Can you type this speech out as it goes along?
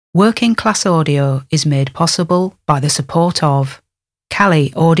Working Class Audio is made possible by the support of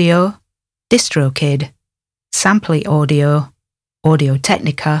Kali Audio, DistroKid, Sampley Audio, Audio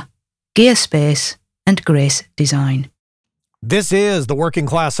Technica, Gearspace, and Grace Design. This is the Working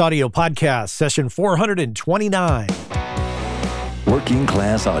Class Audio Podcast, session 429. Working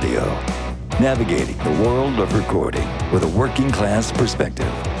Class Audio, navigating the world of recording with a working class perspective.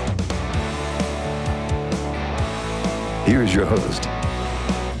 Here's your host,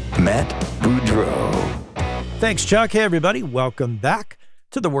 Matt Boudreau. Thanks, Chuck. Hey, everybody. Welcome back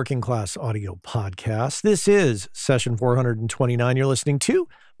to the Working Class Audio Podcast. This is session 429 you're listening to.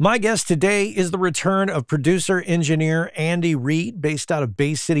 My guest today is the return of producer-engineer Andy Reid, based out of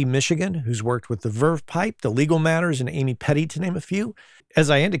Bay City, Michigan, who's worked with the Verve Pipe, The Legal Matters, and Amy Petty, to name a few.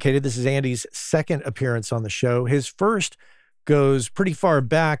 As I indicated, this is Andy's second appearance on the show. His first goes pretty far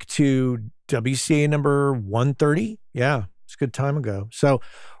back to WCA number 130. Yeah, it's a good time ago. So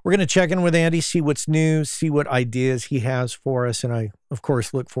we're going to check in with Andy, see what's new, see what ideas he has for us. And I, of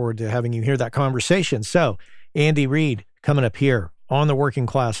course, look forward to having you hear that conversation. So Andy Reid coming up here on the Working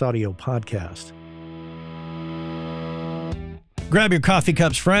Class Audio Podcast. Grab your coffee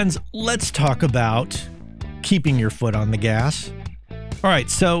cups, friends. Let's talk about keeping your foot on the gas. All right,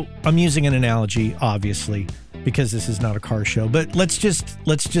 so I'm using an analogy, obviously, because this is not a car show, but let's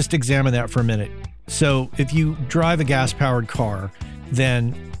just examine that for a minute. So if you drive a gas-powered car,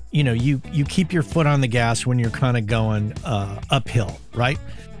 then you keep your foot on the gas when you're kind of going uphill, right?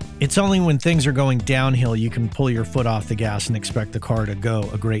 It's only when things are going downhill you can pull your foot off the gas and expect the car to go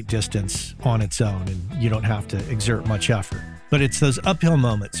a great distance on its own, and you don't have to exert much effort. But it's those uphill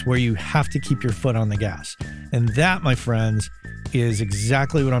moments where you have to keep your foot on the gas. And that, my friends, is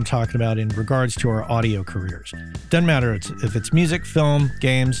exactly what I'm talking about in regards to our audio careers. Doesn't matter if it's music, film,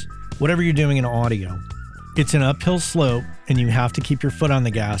 games, whatever you're doing in audio. It's an uphill slope and you have to keep your foot on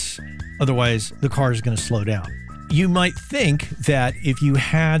the gas. Otherwise, the car is going to slow down. You might think that if you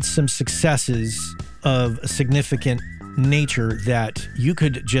had some successes of a significant nature that you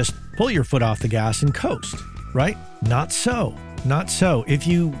could just pull your foot off the gas and coast, right? Not so. Not so. If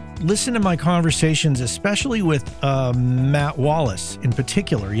you listen to my conversations, especially with Matt Wallace in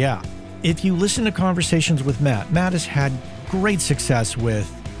particular, if you listen to conversations with Matt has had great success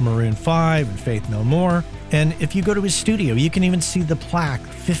with Maroon 5 and Faith No More. And if you go to his studio, you can even see the plaque,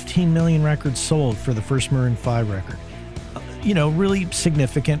 15 million records sold for the first Maroon 5 record. Really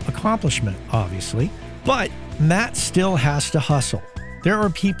significant accomplishment, obviously. But Matt still has to hustle. There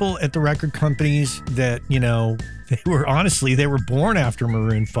are people at the record companies that, they were born after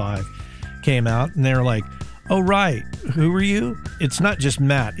Maroon 5 came out, and they're like, oh, right, who are you? It's not just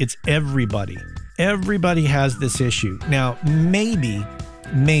Matt, it's everybody. Everybody has this issue. Now, maybe,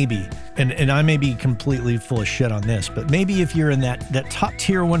 and I may be completely full of shit on this, but maybe if you're in that top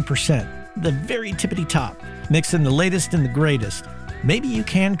tier 1%, the very tippity top, mixing the latest and the greatest, maybe you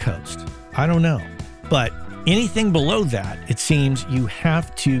can coast. I don't know. But anything below that, it seems you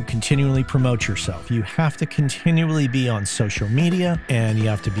have to continually promote yourself. You have to continually be on social media, and you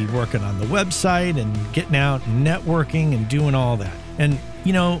have to be working on the website and getting out and networking and doing all that. And,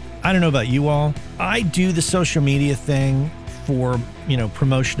 I don't know about you all. I do the social media thing for,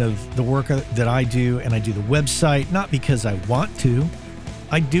 promotion of the work that I do, and I do the website, not because I want to.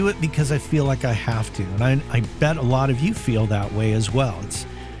 I do it because I feel like I have to. And I bet a lot of you feel that way as well.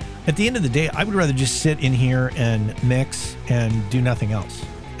 At the end of the day, I would rather just sit in here and mix and do nothing else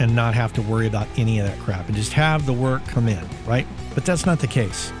and not have to worry about any of that crap and just have the work come in, right? But that's not the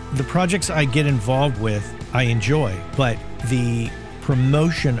case. The projects I get involved with, I enjoy, but the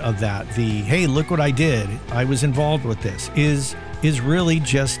promotion of that, hey, look what I did, I was involved with this, is really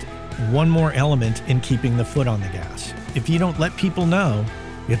just one more element in keeping the foot on the gas. If you don't let people know,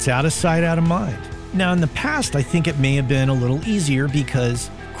 it's out of sight, out of mind. Now, in the past, I think it may have been a little easier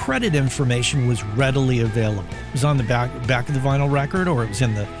because credit information was readily available. It was on the back of the vinyl record, or it was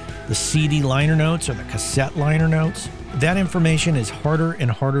in the CD liner notes or the cassette liner notes. That information is harder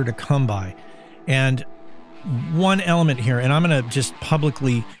and harder to come by. And one element here, and I'm going to just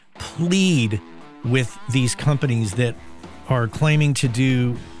publicly plead with these companies that are claiming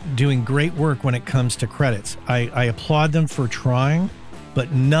to doing great work when it comes to credits. I applaud them for trying,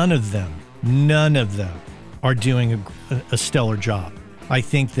 but none of them are doing a stellar job. I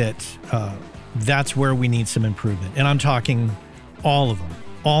think that that's where we need some improvement. And I'm talking all of them,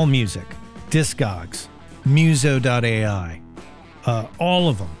 all music, Discogs, Muso.ai, all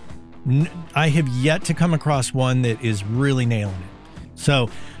of them. I have yet to come across one that is really nailing it.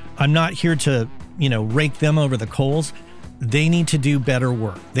 So I'm not here to, rake them over the coals. They need to do better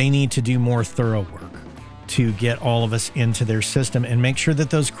work. They need to do more thorough work to get all of us into their system and make sure that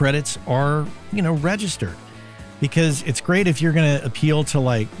those credits are, registered. Because it's great if you're going to appeal to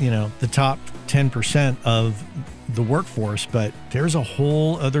the top 10% of the workforce, but there's a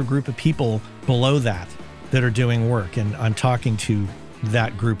whole other group of people below that are doing work. And I'm talking to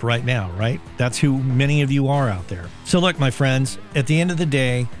that group right now, right? That's who many of you are out there. So look, my friends, at the end of the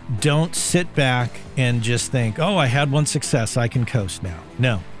day, don't sit back and just think, oh, I had one success, I can coast now.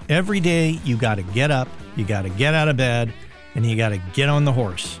 No, every day you got to get up, you got to get out of bed, and you got to get on the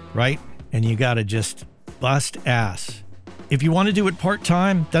horse, right? And you got to just bust ass. If you want to do it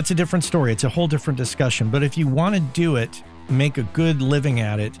part-time, that's a different story. It's a whole different discussion. But if you want to do it, make a good living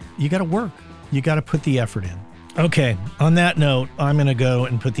at it, you got to work. You got to put the effort in. Okay, on that note, I'm going to go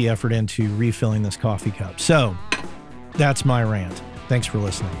and put the effort into refilling this coffee cup. So that's my rant. Thanks for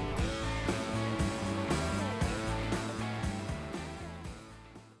listening.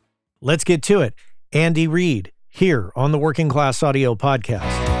 Let's get to it. Andy Reid here on the Working Class Audio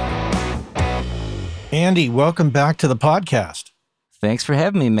Podcast. Andy, welcome back to the podcast. Thanks for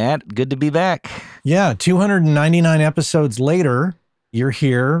having me, Matt. Good to be back. Yeah, 299 episodes later, you're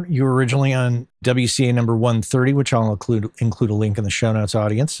here. You were originally on WCA number 130, which I'll include a link in the show notes,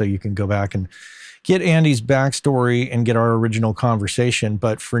 audience, so you can go back and get Andy's backstory and get our original conversation.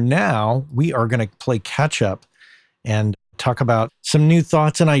 But for now, we are going to play catch up and talk about some new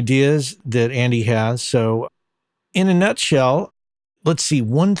thoughts and ideas that Andy has. So in a nutshell, let's see,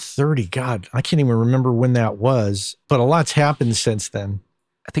 130. God, I can't even remember when that was, but a lot's happened since then.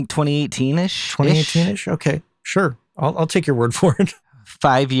 I think 2018-ish. 2018-ish? Okay, sure. I'll take your word for it.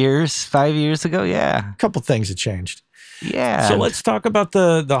 5 years ago, yeah. A couple things have changed. Yeah. So let's talk about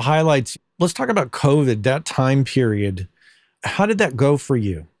the highlights. Let's talk about COVID, that time period. How did that go for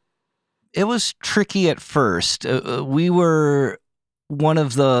you? It was tricky at first. We were one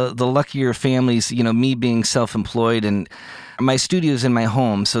of the luckier families, me being self-employed, and my studio's in my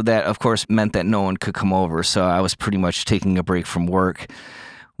home, so that, of course, meant that no one could come over. So I was pretty much taking a break from work,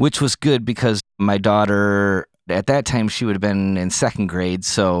 which was good because my daughter, at that time, she would have been in second grade,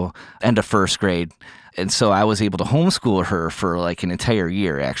 so end of first grade. And so I was able to homeschool her for like an entire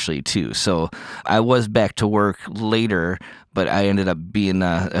year, actually, too. So I was back to work later, but I ended up being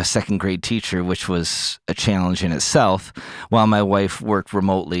a second grade teacher, which was a challenge in itself, while my wife worked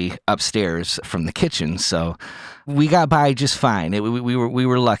remotely upstairs from the kitchen. So we got by just fine. We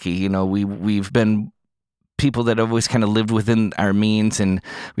were lucky. We've been people that have always kind of lived within our means, and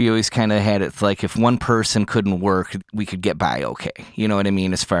we always kind of had it like if one person couldn't work, we could get by okay. You know what I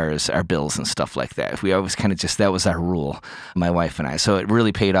mean? As far as our bills and stuff like that. We always kind of that was our rule, my wife and I. So it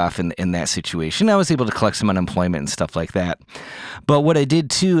really paid off in that situation. I was able to collect some unemployment and stuff like that. But what I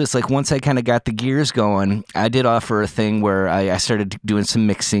did too is like once I kind of got the gears going, I did offer a thing where I started doing some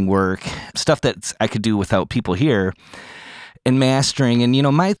mixing work, stuff that I could do without people here. And mastering, and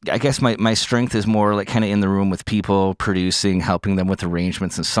I guess my strength is more like kind of in the room with people, producing, helping them with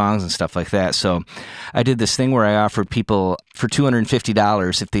arrangements and songs and stuff like that. So I did this thing where I offered people for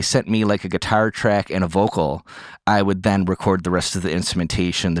 $250 if they sent me like a guitar track and a vocal, I would then record the rest of the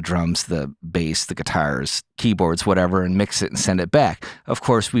instrumentation, the drums, the bass, the guitars, keyboards, whatever, and mix it and send it back. Of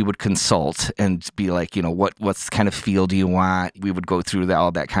course, we would consult and be like, what's kind of feel do you want? We would go through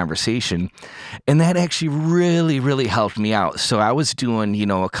all that conversation. And that actually really, really helped me out. So I was doing,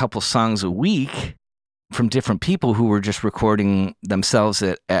 a couple songs a week from different people who were just recording themselves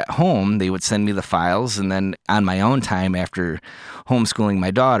at home. They would send me the files, and then on my own time after homeschooling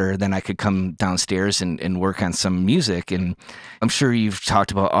my daughter, then I could come downstairs and work on some music. And I'm sure you've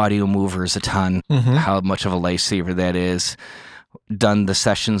talked about Audio Movers a ton, how much of a lifesaver that is. Done the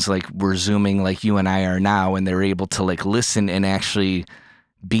sessions like we're Zooming like you and I are now, and they're able to like listen and actually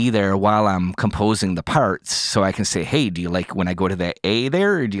be there while I'm composing the parts, so I can say, hey, do you like when I go to the A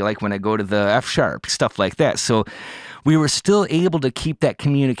there, or do you like when I go to the F sharp, stuff like that. So we were still able to keep that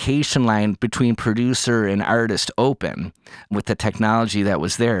communication line between producer and artist open with the technology that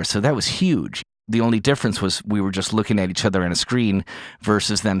was there. So that was huge. The only difference was we were just looking at each other on a screen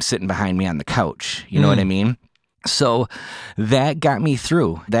versus them sitting behind me on the couch. You know what I mean? So that got me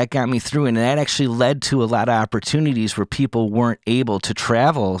through. And that actually led to a lot of opportunities where people weren't able to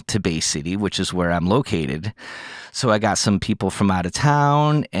travel to Bay City, which is where I'm located. So I got some people from out of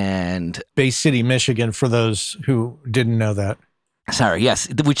town and... Bay City, Michigan, for those who didn't know that. Sorry, yes,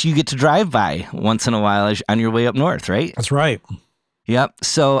 which you get to drive by once in a while on your way up north, right? That's right. Yep.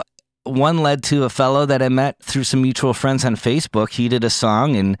 So one led to a fellow that I met through some mutual friends on Facebook. He did a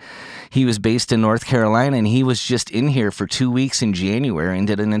song, and he was based in North Carolina, and he was just in here for 2 weeks in January and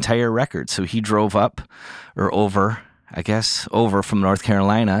did an entire record. So he drove up or over. I guess, over from North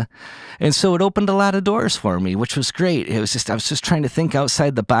Carolina. And so it opened a lot of doors for me, which was great. I was just trying to think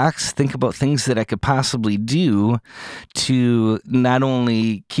outside the box, think about things that I could possibly do to not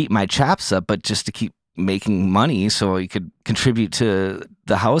only keep my chops up, but just to keep making money so I could contribute to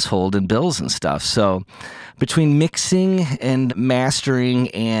the household and bills and stuff. So between mixing and mastering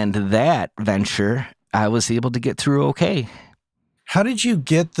and that venture, I was able to get through okay. How did you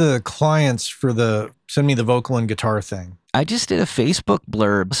get the clients for the send me the vocal and guitar thing? I just did a Facebook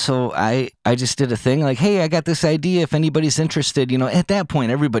blurb. So I just did a thing like, hey, I got this idea. If anybody's interested, at that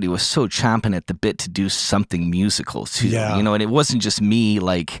point, everybody was so chomping at the bit to do something musical too, and it wasn't just me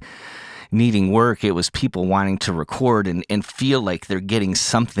like needing work. It was people wanting to record and feel like they're getting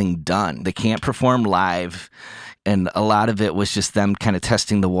something done. They can't perform live. And a lot of it was just them kind of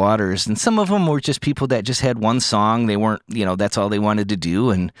testing the waters. And some of them were just people that just had one song. They weren't, that's all they wanted to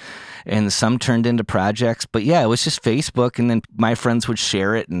do. And some turned into projects. But yeah, it was just Facebook. And then my friends would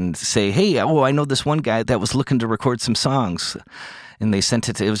share it and say, hey, I know this one guy that was looking to record some songs. And they sent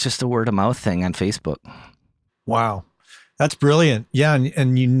it was just a word of mouth thing on Facebook. Wow. That's brilliant. Yeah.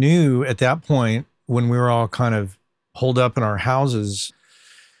 And you knew at that point when we were all kind of holed up in our houses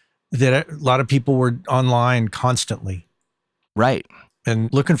that a lot of people were online constantly. Right.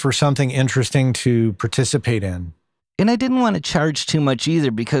 And looking for something interesting to participate in. And I didn't want to charge too much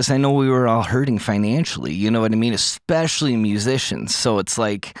either because I know we were all hurting financially, you know what I mean? Especially musicians. So it's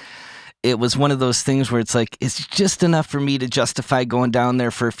like, it was one of those things where it's like, it's just enough for me to justify going down there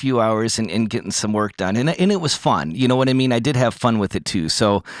for a few hours and getting some work done. And it was fun. You know what I mean? I did have fun with it too.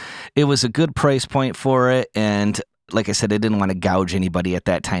 So it was a good price point for it. And like I said, I didn't want to gouge anybody at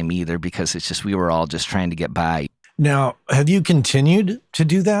that time either because it's just, we were all just trying to get by. Now, have you continued to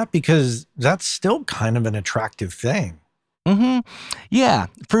do that? Because that's still kind of an attractive thing. Mm-hmm. Yeah,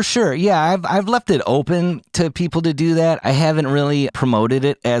 for sure. Yeah, I've left it open to people to do that. I haven't really promoted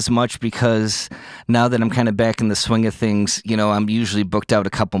it as much because now that I'm kind of back in the swing of things, I'm usually booked out a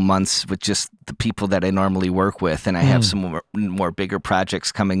couple months with just the people that I normally work with. And I have some more bigger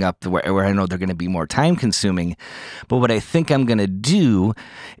projects coming up where I know they're going to be more time consuming. But what I think I'm going to do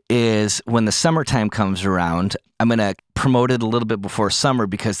is when the summertime comes around, I'm going to promote it a little bit before summer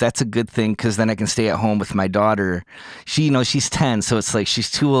because that's a good thing because then I can stay at home with my daughter. She's 10, so it's like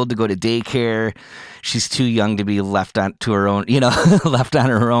she's too old to go to daycare. She's too young to be left on to her own, left on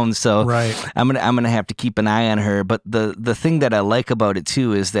her own. So right. I'm gonna have to keep an eye on her. But the thing that I like about it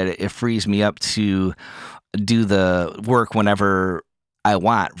too is that it frees me up to do the work whenever I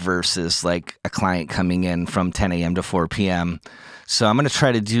want versus like a client coming in from 10 a.m. to 4 p.m. So I'm going to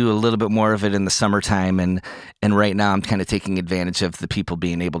try to do a little bit more of it in the summertime. And right now I'm kind of taking advantage of the people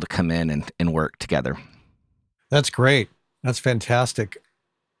being able to come in and work together. That's great. That's fantastic.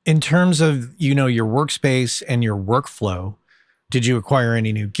 In terms of, your workspace and your workflow, did you acquire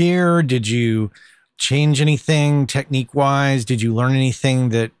any new gear? Did you change anything technique-wise? Did you learn anything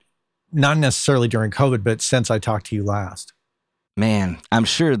that, not necessarily during COVID, but since I talked to you last? Man, I'm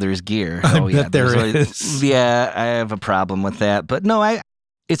sure there's gear. I bet there is. Yeah, I have a problem with that. But no,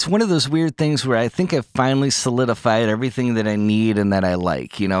 it's one of those weird things where I think I've finally solidified everything that I need and that I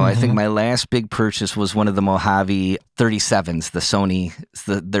like. I think my last big purchase was one of the Mojave 37s, the Sony,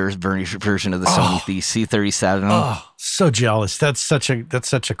 their version of the Sony, the C37. Oh, so jealous. That's such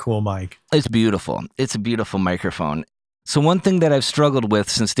a cool mic. It's beautiful. It's a beautiful microphone. So one thing that I've struggled with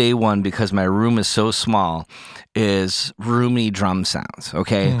since day one, because my room is so small, is roomy drum sounds,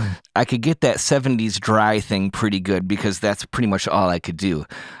 okay? I could get that 70s dry thing pretty good because that's pretty much all I could do.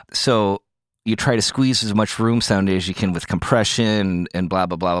 So you try to squeeze as much room sound as you can with compression and blah,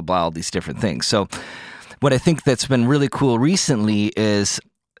 blah, blah, blah, blah, all these different things. So what I think that's been really cool recently is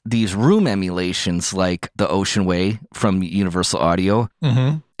these room emulations like the Ocean Way from Universal Audio.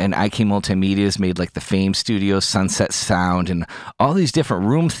 And IK Multimedia has made like the Fame Studio, Sunset Sound, and all these different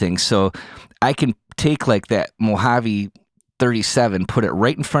room things. So I can take like that Mojave 37, put it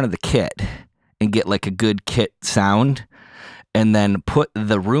right in front of the kit and get like a good kit sound, and then put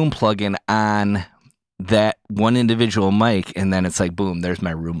the room plug-in on that one individual mic, and then it's like, boom, there's my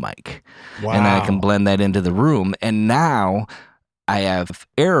room mic. Wow. And then I can blend that into the room. And now I have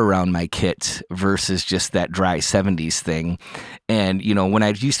air around my kit versus just that dry 70s thing. And, when I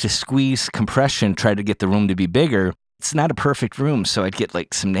used to squeeze compression, try to get the room to be bigger, it's not a perfect room. So I'd get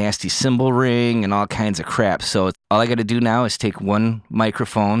like some nasty cymbal ring and all kinds of crap. So all I got to do now is take one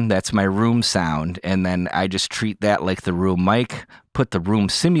microphone, that's my room sound, and then I just treat that like the room mic, put the room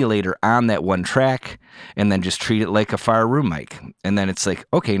simulator on that one track and then just treat it like a far room mic. And then it's like,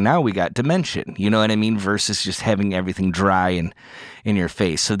 okay, now we got dimension, you know what I mean? Versus just having everything dry and in your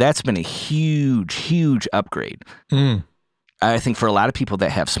face. So that's been a huge, huge upgrade. I think for a lot of people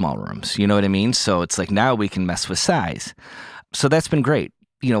that have small rooms, you know what I mean? So it's like now we can mess with size. So that's been great.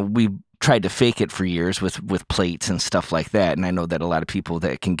 You know, we tried to fake it for years with plates and stuff like that. And I know that a lot of people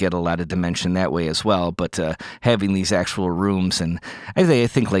that can get a lot of dimension that way as well. But having these actual rooms, and I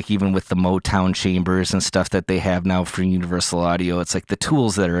think like even with the Motown chambers and stuff that they have now for Universal Audio, it's like the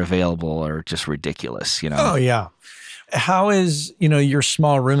tools that are available are just ridiculous, you know? Oh, yeah. How is, your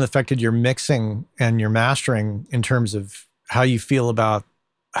small room affected your mixing and your mastering in terms of how you feel about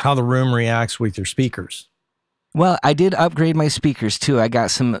how the room reacts with your speakers? Well, I did upgrade my speakers too. I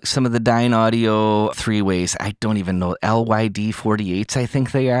got some of the Dyne Audio 3-ways. I don't even know, LYD 48s, I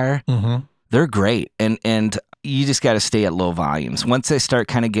think they are. Mm-hmm. They're great. And you just got to stay at low volumes. Once I start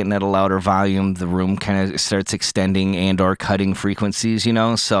kind of getting at a louder volume, the room kind of starts extending and or cutting frequencies,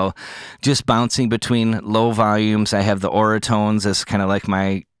 So just bouncing between low volumes. I have the Auratones as kind of like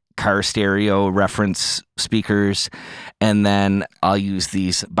my car stereo reference speakers, and then I'll use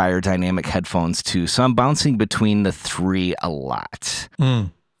these Beyerdynamic headphones too. So I'm bouncing between the three a lot.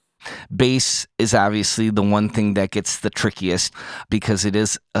 Bass is obviously the one thing that gets the trickiest because it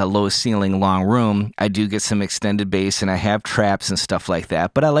is a low ceiling, long room. I do get some extended bass and I have traps and stuff like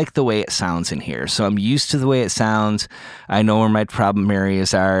that, but I like the way it sounds in here. So I'm used to the way it sounds. I know where my problem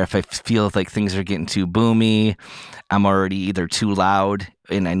areas are. If I feel like things are getting too boomy, I'm already either too loud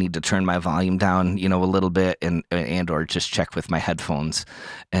and I need to turn my volume down, a little bit and or just check with my headphones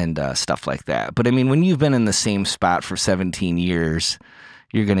and stuff like that. But I mean, when you've been in the same spot for 17 years,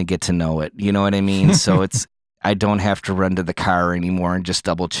 you're going to get to know it. You know what I mean? So I don't have to run to the car anymore and just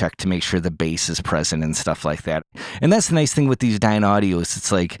double check to make sure the bass is present and stuff like that. And that's the nice thing with these Dyne Audios.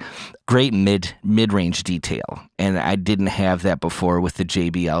 It's like great mid-range detail. And I didn't have that before with the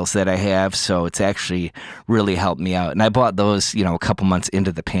JBLs that I have. So it's actually really helped me out. And I bought those, a couple months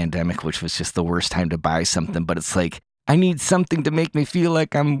into the pandemic, which was just the worst time to buy something. But it's like, I need something to make me feel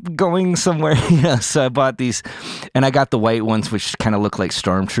like I'm going somewhere. So I bought these, and I got the white ones, which kind of look like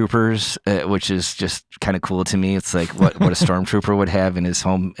stormtroopers, which is just kind of cool to me. It's like what a stormtrooper would have in his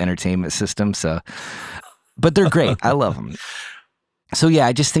home entertainment system. So, but they're great. I love them. So yeah,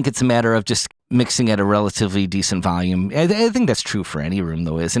 I just think it's a matter of just mixing at a relatively decent volume. I think that's true for any room,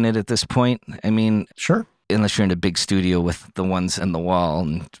 though, isn't it? At this point, I mean, sure. Unless you're in a big studio with the ones in the wall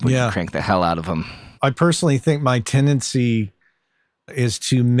and you crank the hell out of them. I personally think my tendency is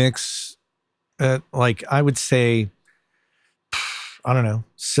to mix at, like, I would say, I don't know,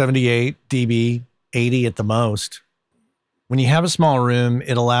 78 dB, 80 at the most. When you have a small room,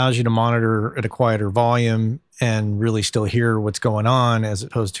 it allows you to monitor at a quieter volume and really still hear what's going on, as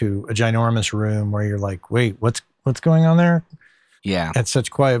opposed to a ginormous room where you're like, wait, what's going on there? Yeah. At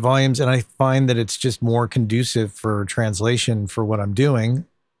such quiet volumes. And I find that it's just more conducive for translation for what I'm doing.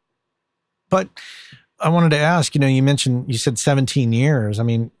 But I wanted to ask, you said 17 years. I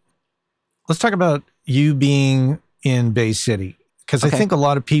mean, let's talk about you being in Bay City. Because I think a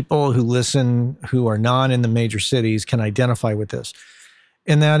lot of people who listen who are not in the major cities can identify with this.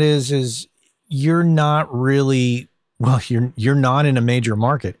 And that is you're not really, you're not in a major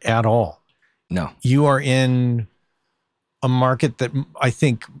market at all. No. You are in a market that I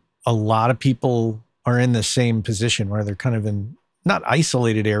think a lot of people are in the same position, where they're kind of in not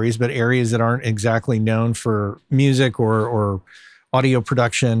isolated areas, but areas that aren't exactly known for music or audio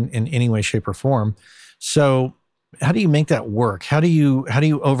production in any way, shape, or form. So how do you make that work? How do you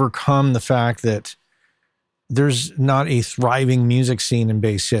overcome the fact that there's not a thriving music scene in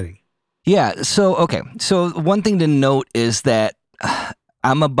Bay City? Yeah. So one thing to note is that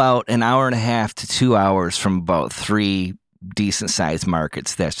I'm about an hour and a half to 2 hours from about three decent sized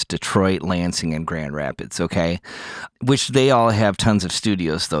markets. That's Detroit, Lansing, and Grand Rapids. Okay. Which they all have tons of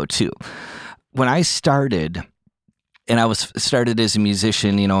studios though too. When I started, and I was started as a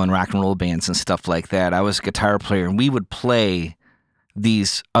musician, in rock and roll bands and stuff like that, I was a guitar player, and we would play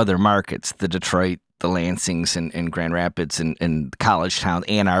these other markets, the Detroit, the Lansings, and Grand Rapids, and College Town.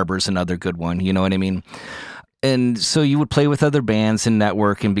 Ann Arbor's another good one, you know what I mean? And so you would play with other bands and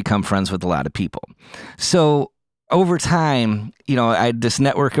network and become friends with a lot of people. So over time, I had this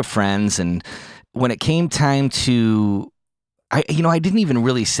network of friends, and when it came time to, I didn't even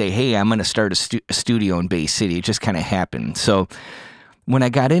really say, hey, I'm going to start a studio in Bay City. It just kind of happened. So when I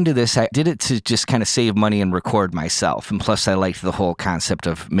got into this, I did it to just kind of save money and record myself. And plus, I liked the whole concept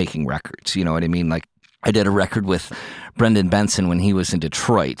of making records. You know what I mean? Like, I did a record with Brendan Benson when he was in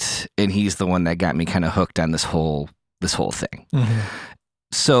Detroit, and he's the one that got me kind of hooked on this whole this whole thing. Mm-hmm.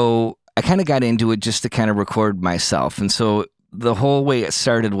 So I kind of got into it just to kind of record myself. And so the whole way it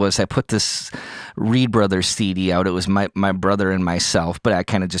started was I put this Reed Brothers CD out. It was my brother and myself, but I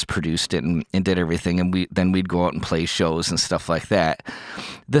kind of just produced it and did everything. And we'd go out and play shows and stuff like that.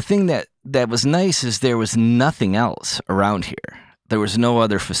 The thing that was nice is there was nothing else around here. There was no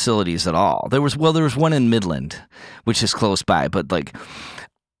other facilities at all. There was one in Midland, which is close by, but like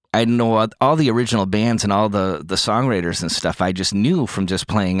I know all the original bands and all the songwriters and stuff I just knew from just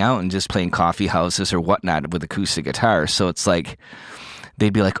playing out and just playing coffee houses or whatnot with acoustic guitars. So it's like,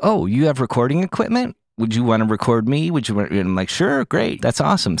 they'd be like, oh, you have recording equipment? Would you want to record me? Would you want? And I'm like, sure, great. That's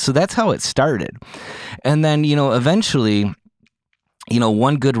awesome. So that's how it started. And then, eventually,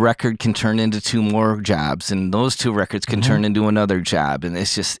 one good record can turn into 2 more jobs, and those 2 records can turn into another job. And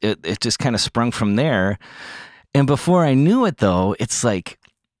it's just, it just kind of sprung from there. And before I knew it though, it's like,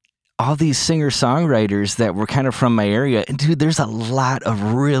 all these singer-songwriters that were kind of from my area. And dude, there's a lot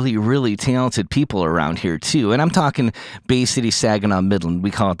of really, really talented people around here too. And I'm talking Bay City, Saginaw, Midland. We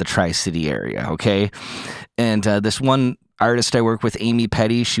call it the Tri-City area, okay? And this one artist I work with, Amy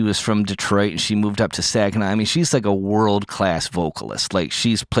Petty, she was from Detroit and she moved up to Saginaw. I mean, she's like a world-class vocalist. Like,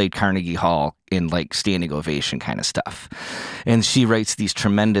 she's played Carnegie Hall in like standing ovation kind of stuff. And she writes these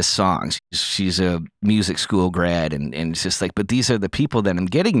tremendous songs. She's a music school grad, and it's just like, but these are the people that I'm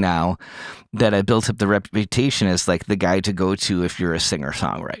getting now that I built up the reputation as like the guy to go to if you're a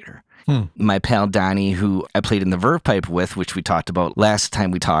singer-songwriter. My pal Donnie, who I played in the Verve Pipe with, which we talked about last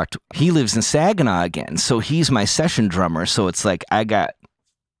time we talked, he lives in Saginaw again. So he's my session drummer. So it's like I got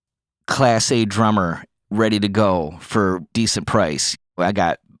Class A drummer ready to go for decent price. I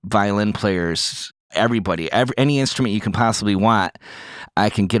got violin players, everybody, any instrument you can possibly want, I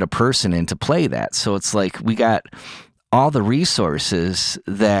can get a person in to play that. So it's like we got all the resources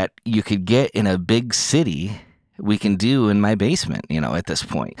that you could get in a big city we can do in my basement, at this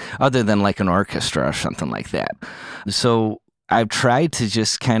point, other than like an orchestra or something like that. So I've tried to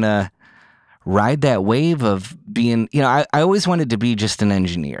just kind of ride that wave of being, I always wanted to be just an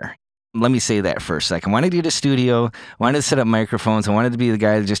engineer. Let me say that first. Like, I wanted to get a studio, wanted to set up microphones. I wanted to be the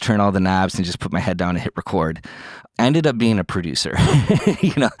guy that just turn all the knobs and just put my head down and hit record. I ended up being a producer,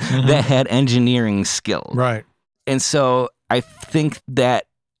 that had engineering skills. Right. And so I think that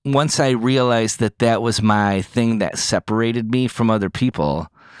once I realized that was my thing that separated me from other people,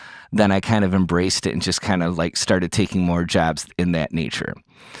 then I kind of embraced it and just kind of like started taking more jobs in that nature.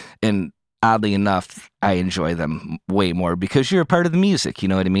 And oddly enough, I enjoy them way more because you're a part of the music. You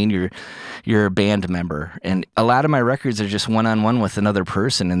know what I mean? You're a band member. And a lot of my records are just one-on-one with another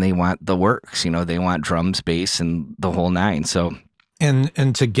person, and they want the works. They want drums, bass, and the whole nine. So...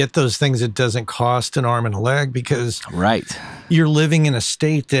 And to get those things, it doesn't cost an arm and a leg because right, you're living in a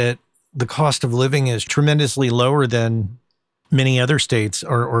state that the cost of living is tremendously lower than many other states that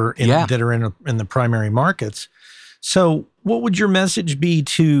are in the primary markets. So what would your message be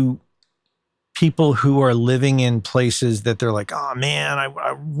to people who are living in places that they're like, oh man,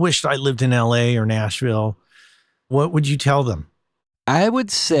 I wished I lived in LA or Nashville? What would you tell them? I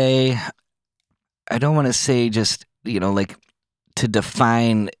would say, I don't want to say just, like, to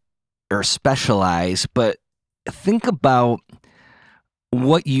define or specialize, but think about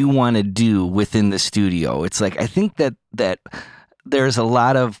what you want to do within the studio. It's like, I think that there's a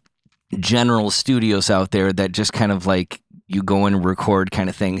lot of general studios out there that just kind of like you go in and record kind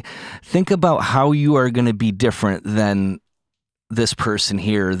of thing. Think about how you are going to be different than this person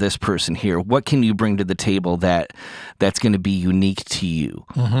here or this person here. What can you bring to the table that's going to be unique to you?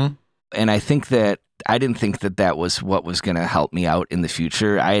 Mm-hmm. And I think that I didn't think that was what was going to help me out in the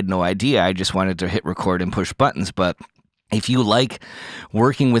future. I had no idea. I just wanted to hit record and push buttons. But if you like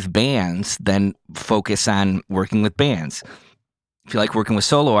working with bands, then focus on working with bands. If you like working with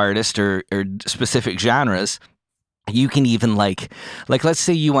solo artists or specific genres, you can even like let's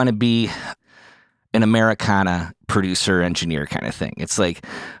say you want to be an Americana producer, engineer kind of thing. It's like,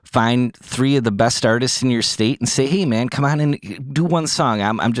 find 3 of the best artists in your state and say, hey man, come on and do one song.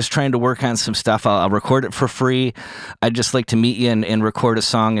 I'm just trying to work on some stuff. I'll record it for free. I'd just like to meet you and record a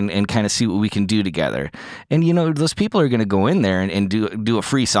song and kind of see what we can do together. And those people are going to go in there and do a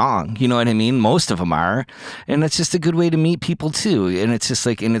free song. You know what I mean? Most of them are. And it's just a good way to meet people too. And it's just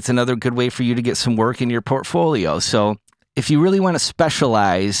like, and it's another good way for you to get some work in your portfolio. So if you really want to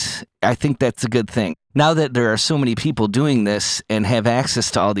specialize, I think that's a good thing. Now that there are so many people doing this and have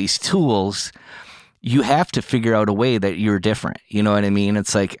access to all these tools, you have to figure out a way that you're different. You know what I mean?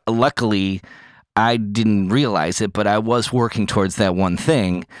 It's like, luckily, I didn't realize it, but I was working towards that one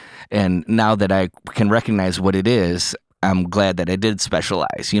thing. And now that I can recognize what it is, I'm glad that I did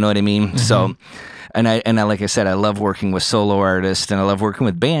specialize. You know what I mean? Mm-hmm. So And I, like I said, I love working with solo artists and I love working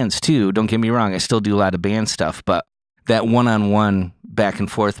with bands too. Don't get me wrong. I still do a lot of band stuff, but that one-on-one back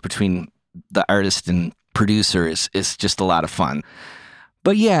and forth between the artist and producer is just a lot of fun.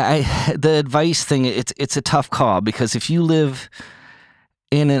 But yeah, the advice thing, it's a tough call, because if you live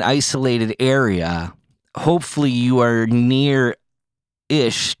in an isolated area, hopefully you are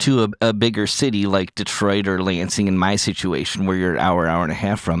near-ish to a bigger city like Detroit or Lansing, in my situation, where you're an hour and a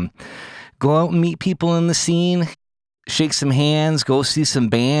half from. Go out and meet people in the scene, shake some hands, go see some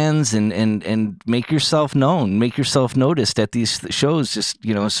bands, and make yourself known, make yourself noticed at these shows. Just,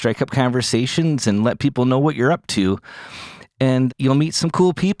 strike up conversations and let people know what you're up to. And you'll meet some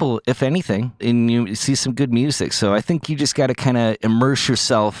cool people, if anything, and you see some good music. So I think you just got to kind of immerse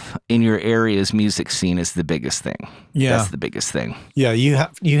yourself in your area's music scene is the biggest thing. Yeah. That's the biggest thing. Yeah, you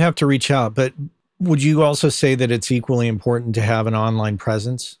have to reach out. But would you also say that it's equally important to have an online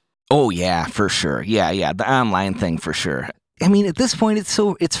presence? Oh, yeah, for sure. Yeah. The online thing, for sure. I mean, at this point,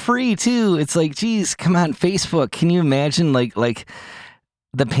 it's free, too. It's like, geez, come on, Facebook. Can you imagine, like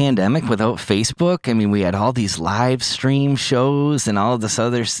the pandemic without Facebook? I mean, we had all these live stream shows and all of this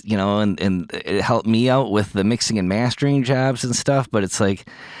other, and it helped me out with the mixing and mastering jobs and stuff. But it's like,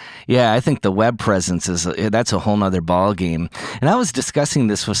 yeah, I think the web presence that's a whole nother ball game. And I was discussing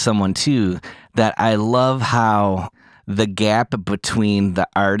this with someone too, that I love how the gap between the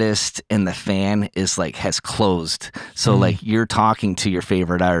artist and the fan has closed. So like you're talking to your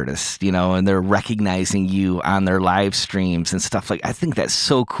favorite artist, and they're recognizing you on their live streams and stuff I think that's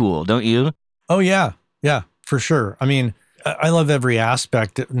so cool. Don't you? Oh yeah. Yeah, for sure. I mean, I love every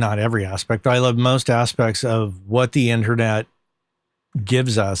aspect, not every aspect, but I love most aspects of what the internet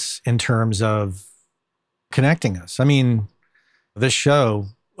gives us in terms of connecting us. I mean, this show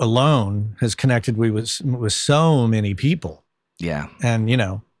alone has connected with so many people. Yeah. And,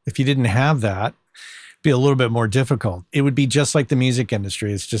 if you didn't have that, it'd be a little bit more difficult. It would be just like the music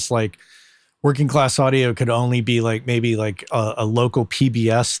industry. It's just like Working Class Audio could only be maybe a local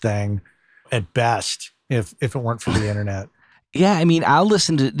PBS thing at best if it weren't for the internet. Yeah, I mean, I'll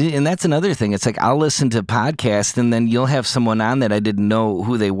listen to, and that's another thing. It's like I'll listen to podcasts, and then you'll have someone on that I didn't know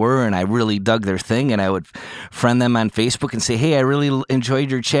who they were, and I really dug their thing, and I would friend them on Facebook and say, hey, I really enjoyed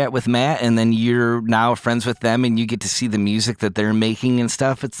your chat with Matt, and then you're now friends with them, and you get to see the music that they're making and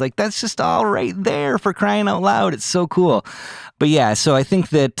stuff. It's like, that's just all right there, for crying out loud. It's so cool. But yeah, so I think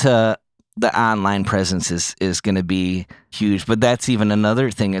that the online presence is going to be huge, but that's even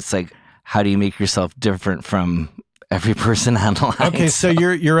another thing. It's like, how do you make yourself different from every person online? Okay, so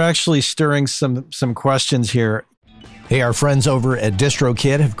you're actually stirring some questions here. Hey, our friends over at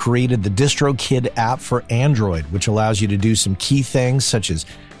DistroKid have created the DistroKid app for Android, which allows you to do some key things such as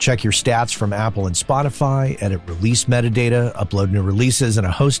check your stats from Apple and Spotify, edit release metadata, upload new releases, and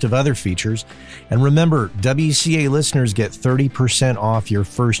a host of other features. And remember, WCA listeners get 30% off your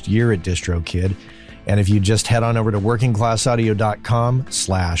first year at DistroKid. And if you just head on over to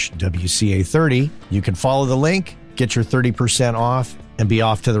workingclassaudio.com/WCA30, you can follow the link, get your 30% off, and be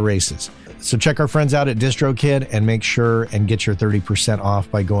off to the races. So check our friends out at DistroKid and make sure and get your 30%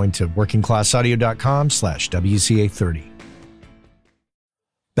 off by going to workingclassaudio.com/WCA30.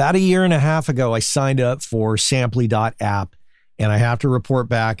 About a year and a half ago, I signed up for Samply.app, and I have to report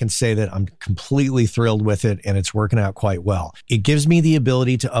back and say that I'm completely thrilled with it, and it's working out quite well. It gives me the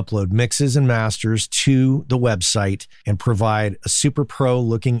ability to upload mixes and masters to the website and provide a super pro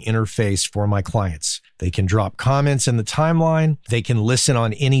looking interface for my clients. They can drop comments in the timeline. They can listen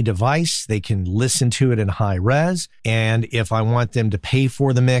on any device. They can listen to it in high res. And if I want them to pay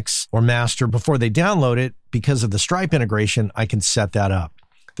for the mix or master before they download it, because of the Stripe integration, I can set that up.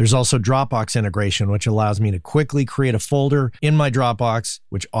 There's also Dropbox integration, which allows me to quickly create a folder in my Dropbox,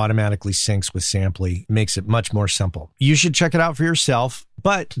 which automatically syncs with Samply, makes it much more simple. You should check it out for yourself,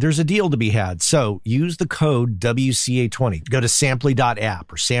 but there's a deal to be had. So use the code WCA20. Go to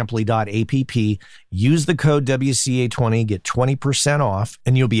Samply.app or Samply.app. Use the code WCA20, get 20% off,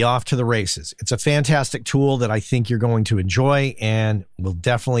 and you'll be off to the races. It's a fantastic tool that I think you're going to enjoy and will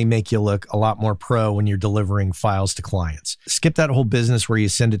definitely make you look a lot more pro when you're delivering files to clients. Skip that whole business where you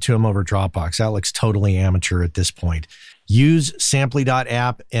send it to them over Dropbox. That looks totally amateur at this point. Use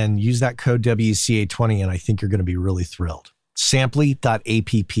Samply.app and use that code WCA20, and I think you're going to be really thrilled. Samply.app.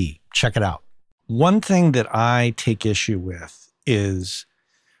 Check it out. One thing that I take issue with is,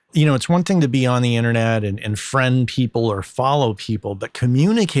 it's one thing to be on the internet and friend people or follow people, but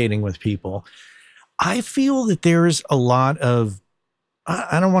communicating with people, I feel that there's a lot of,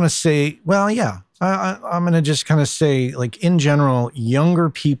 I don't want to say, well, yeah, I'm going to just kind of say, like, in general, younger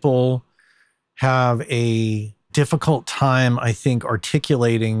people have a difficult time, I think,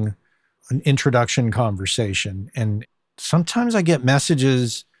 articulating an introduction conversation. And sometimes I get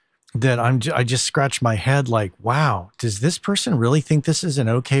messages that I just scratch my head like, wow, does this person really think this is an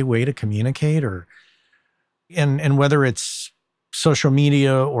okay way to communicate? And whether it's social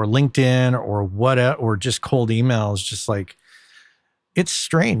media or LinkedIn or or just cold emails, just like, it's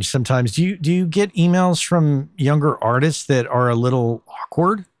strange sometimes. Do you get emails from younger artists that are a little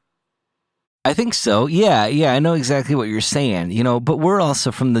awkward? I think so. Yeah, I know exactly what you're saying, but we're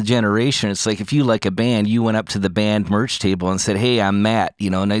also from the generation. It's like if you like a band, you went up to the band merch table and said, "Hey, I'm Matt,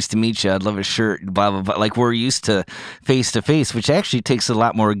 nice to meet you. I'd love a shirt," blah, blah, blah. Like we're used to face, which actually takes a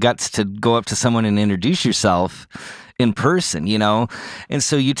lot more guts to go up to someone and introduce yourself in person, And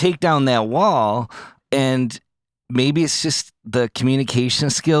so you take down that wall, and maybe it's just the communication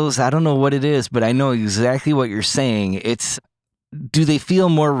skills. I don't know what it is, but I know exactly what you're saying. Do they feel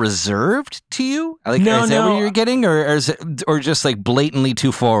more reserved to you? Like, No, is that what you're getting, or is it, or just like blatantly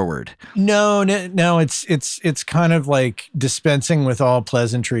too forward? No. It's kind of like dispensing with all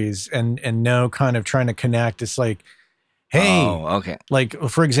pleasantries and no kind of trying to connect. It's like, hey, okay. Like,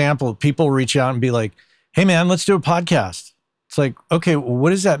 for example, people reach out and be like, "Hey man, let's do a podcast." It's like, okay, well, what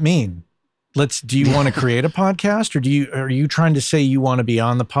does that mean? Do you want to create a podcast, or are you trying to say you want to be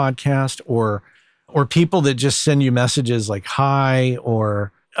on the podcast, or people that just send you messages like hi,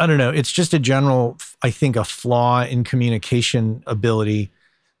 or I don't know. It's just a general, I think, a flaw in communication ability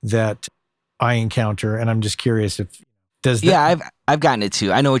that I encounter. And I'm just curious Yeah, I've gotten it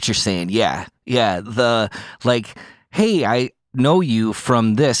too. I know what you're saying. Yeah. The like, hey, I know you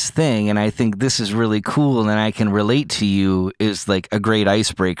from this thing and I think this is really cool and I can relate to you is like a great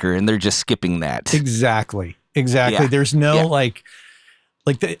icebreaker, and they're just skipping that. Exactly. Yeah. There's no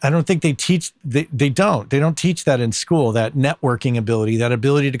I don't think they teach, they don't teach that in school, that networking ability, that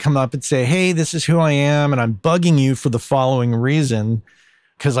ability to come up and say, "Hey, this is who I am, and I'm bugging you for the following reason,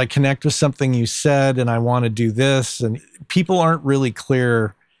 because I connect with something you said and I want to do this." And people aren't really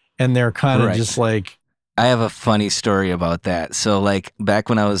clear, and they're kind of just like. I have a funny story about that. So like back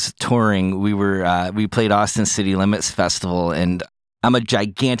when I was touring, we played Austin City Limits Festival, and I'm a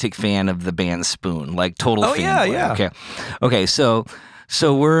gigantic fan of the band Spoon, like total fan. Yeah. Okay.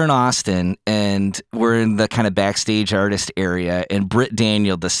 So we're in Austin, and we're in the kind of backstage artist area, and Britt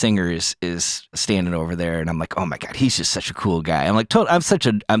Daniel, the singer, is standing over there, and I'm like, oh my God, he's just such a cool guy. I'm like, I'm such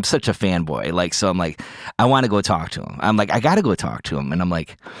a fanboy. Like, so I'm like, I want to go talk to him. I'm like, I got to go talk to him. And I'm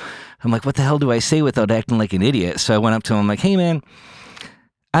like, what the hell do I say without acting like an idiot? So I went up to him, I'm like, "Hey man,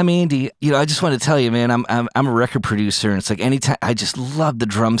 I'm Andy. I just want to tell you, man, I'm a record producer, and it's like anytime, I just love the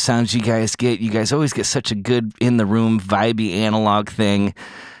drum sounds you guys get. You guys always get such a good in the room, vibey analog thing."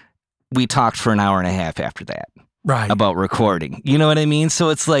 We talked for an hour and a half after that, Right. about recording. You know what I mean? So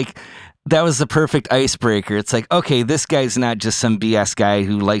it's like that was the perfect icebreaker. It's like, okay, this guy's not just some BS guy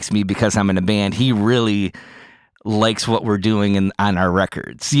who likes me because I'm in a band. He really likes what we're doing on our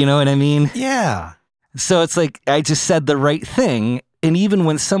records. You know what I mean? Yeah. So it's like I just said the right thing. And even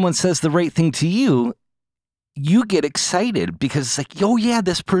when someone says the right thing to you, you get excited because it's like, oh yeah,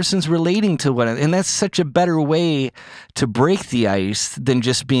 this person's relating to and that's such a better way to break the ice than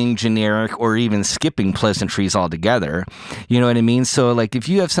just being generic or even skipping pleasantries altogether. You know what I mean? So like if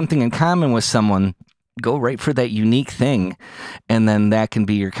you have something in common with someone, go right for that unique thing, and then that can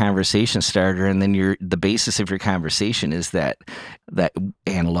be your conversation starter, and then the basis of your conversation is that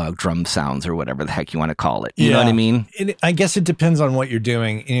analog drum sounds or whatever the heck you want to call it. You know what I mean? I guess it depends on what you're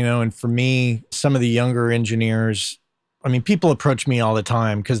doing, and for me, some of the younger engineers, I mean, people approach me all the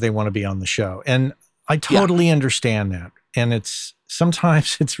time because they want to be on the show, and I totally understand that. And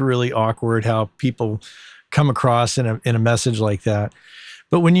sometimes it's really awkward how people come across in a message like that.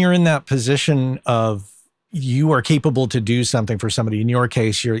 But when you're in that position of you are capable to do something for somebody, in your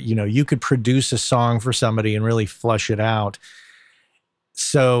case, you could produce a song for somebody and really flush it out.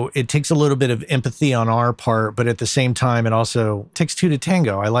 So it takes a little bit of empathy on our part, but at the same time, it also takes two to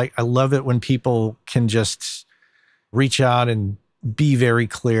tango. I love it when people can just reach out and be very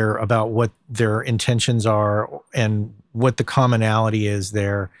clear about what their intentions are and what the commonality is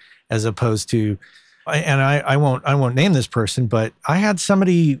there, as opposed to. And I won't name this person, but I had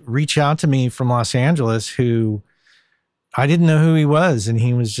somebody reach out to me from Los Angeles who I didn't know who he was. And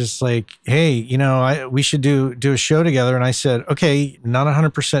he was just like, "Hey, we should do a show together." And I said, "Okay, not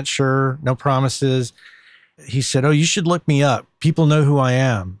 100% sure, no promises." He said, "Oh, you should look me up. People know who I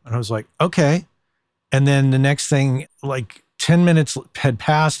am." And I was like, "Okay." And then the next thing, like 10 minutes had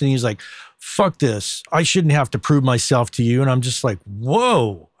passed, and he's like, "Fuck this. I shouldn't have to prove myself to you." And I'm just like,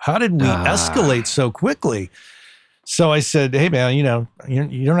 whoa, how did we escalate so quickly? So I said, "Hey man, you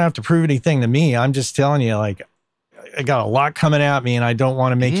don't have to prove anything to me. I'm just telling you, like, I got a lot coming at me and I don't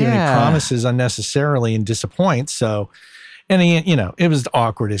want to make you any promises unnecessarily and disappoint. So, and he, it was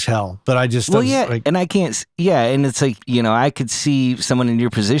awkward as hell, but I just, and I can't, and it's like, I could see someone in your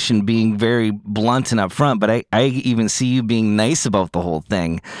position being very blunt and upfront, but I even see you being nice about the whole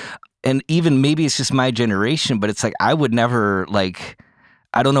thing. And even maybe it's just my generation, but it's like, I would never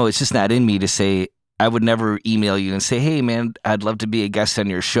I don't know, it's just not in me to say, I would never email you and say, hey man, I'd love to be a guest on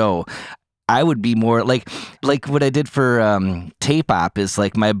your show. I would be more like what I did for Tape Op is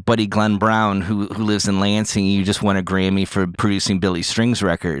like my buddy Glenn Brown, who lives in Lansing. You just won a Grammy for producing Billy Strings'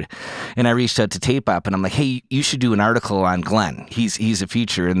 record. And I reached out to Tape Op and I'm like, hey, you should do an article on Glenn. He's a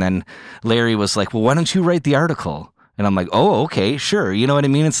feature. And then Larry was like, well, why don't you write the article? And I'm like, oh, okay, sure. You know what I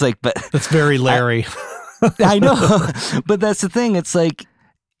mean? It's like, but that's very Larry. I know. But that's the thing. It's like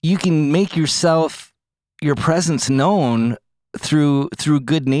you can make your presence known through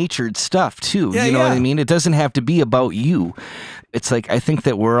good-natured stuff too. You know what I mean? It doesn't have to be about you. It's like, I think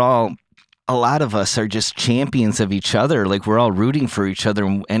that a lot of us are just champions of each other. Like we're all rooting for each other.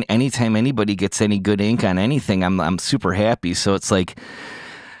 And anytime anybody gets any good ink on anything, I'm super happy. So it's like,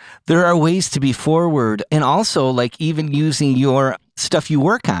 there are ways to be forward, and also like even using your stuff you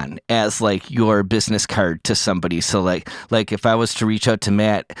work on as like your business card to somebody. So like if I was to reach out to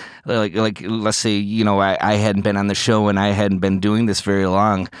Matt, like let's say, I hadn't been on the show and I hadn't been doing this very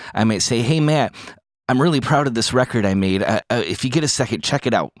long, I might say, hey Matt, I'm really proud of this record I made. If you get a second, check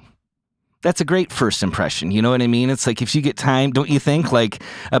it out. That's a great first impression. You know what I mean? It's like, if you get time, don't you think like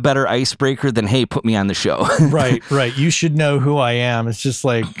a better icebreaker than, hey, put me on the show? Right. You should know who I am. It's just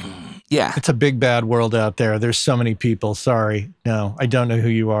like, yeah, it's a big, bad world out there. There's so many people. Sorry. No, I don't know who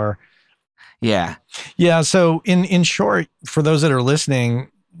you are. Yeah. Yeah. So in short, for those that are listening,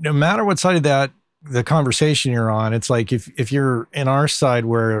 no matter what side of the conversation you're on, it's like, if you're in our side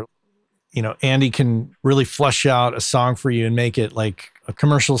where, Andy can really flesh out a song for you and make it like a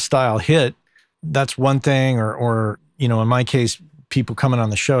commercial style hit, that's one thing. Or in my case, people coming on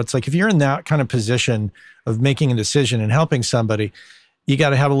the show, it's like, if you're in that kind of position of making a decision and helping somebody, you got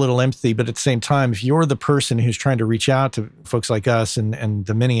to have a little empathy. But at the same time, if you're the person who's trying to reach out to folks like us and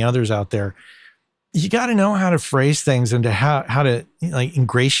the many others out there, you got to know how to phrase things and to how to like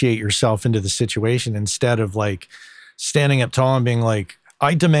ingratiate yourself into the situation, instead of like standing up tall and being like,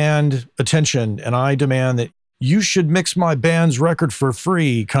 I demand attention and I demand that you should mix my band's record for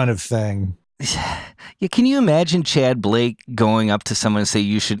free kind of thing. Yeah, can you imagine Chad Blake going up to someone and say,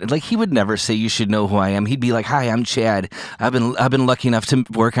 you should, like, he would never say, you should know who I am. He'd be like, hi, I'm Chad. I've been lucky enough to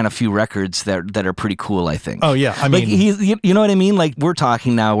work on a few records that are pretty cool, I think. Oh yeah. I mean, like you know what I mean? Like we're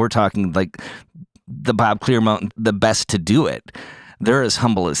talking like the Bob Clearmountain, the best to do it. They're as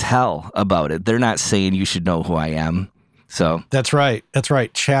humble as hell about it. They're not saying you should know who I am. So That's right.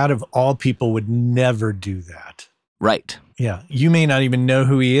 Chad of all people would never do that. Right. Yeah. You may not even know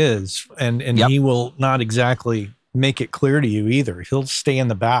who he is, and he will not exactly make it clear to you either. He'll stay in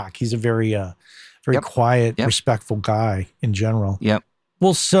the back. He's a very quiet, respectful guy in general. Yep.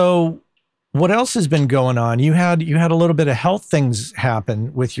 Well, so what else has been going on? You had a little bit of health things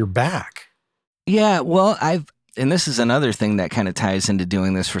happen with your back. Yeah, well, and this is another thing that kind of ties into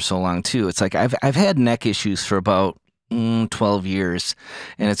doing this for so long too. It's like I've had neck issues for about 12 years,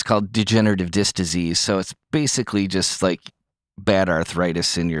 and it's called degenerative disc disease. So it's basically just like bad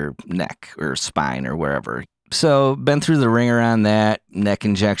arthritis in your neck or spine or wherever. So been through the ringer on that, neck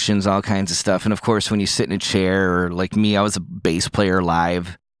injections, all kinds of stuff. And of course, when you sit in a chair, or like me, I was a bass player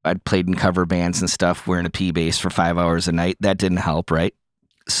live. I'd played in cover bands and stuff, wearing a P bass for 5 hours a night. That didn't help, right?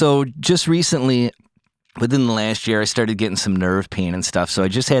 So just recently, within the last year, I started getting some nerve pain and stuff. So I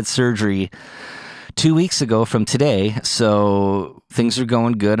just had surgery 2 weeks ago from today. So things are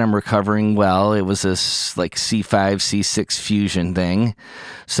going good. I'm recovering well. It was this like C5, C6 fusion thing.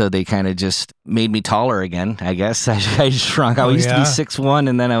 So they kind of just made me taller again, I guess. I shrunk. I used to be 6'1",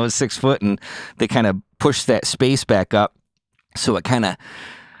 and then I was 6 foot, and they kind of pushed that space back up. So it kind of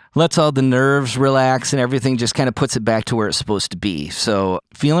lets all the nerves relax and everything, just kind of puts it back to where it's supposed to be. So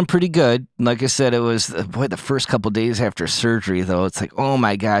feeling pretty good. Like I said, it was the first couple of days after surgery, though. It's like, oh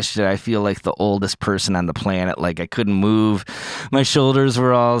my gosh, did I feel like the oldest person on the planet? Like I couldn't move. My shoulders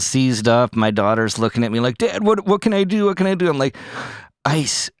were all seized up. My daughter's looking at me like, Dad, what can I do? What can I do? I'm like,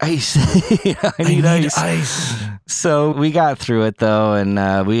 ice. I need ice. So we got through it though,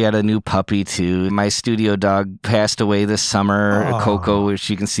 and we had a new puppy too. My studio dog passed away this summer, Coco, which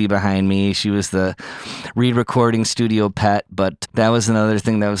you can see behind me. She was the re-recording studio pet, but that was another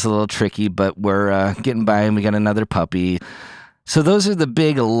thing that was a little tricky, but we're getting by, and we got another puppy. So those are the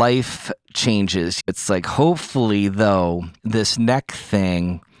big life changes. It's like, hopefully though, this neck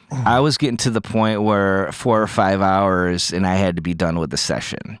thing I was getting to the point where 4 or 5 hours and I had to be done with the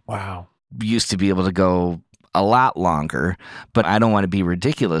session. Wow. Used to be able to go a lot longer, but I don't want to be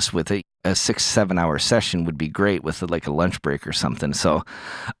ridiculous with it. A 6-7 hour session would be great with like a lunch break or something. So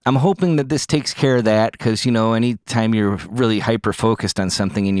I'm hoping that this takes care of that, because, you know, anytime you're really hyper focused on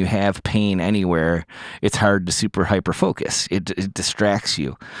something and you have pain anywhere, it's hard to super hyper focus. It distracts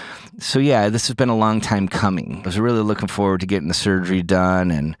you. So yeah, this has been a long time coming. I was really looking forward to getting the surgery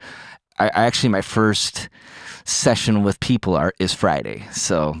done, and I actually, my first session with people is Friday.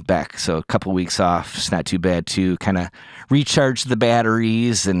 So a couple weeks off. It's not too bad to kind of recharge the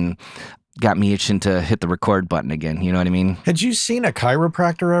batteries, and got me itching to hit the record button again. You know what I mean? Had you seen a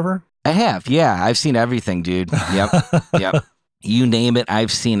chiropractor ever? I have. Yeah. I've seen everything, dude. Yep. Yep. You name it,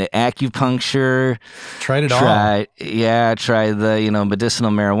 I've seen it. Acupuncture. Tried it all. Tried the,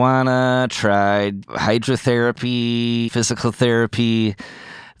 medicinal marijuana, tried hydrotherapy, physical therapy,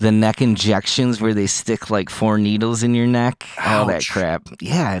 the neck injections where they stick like 4 needles in your neck, all that crap.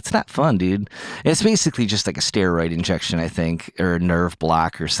 Yeah, it's not fun, dude. It's basically just like a steroid injection, I think, or a nerve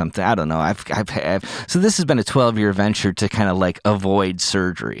block or something. I don't know. So this has been a 12-year venture to kind of like avoid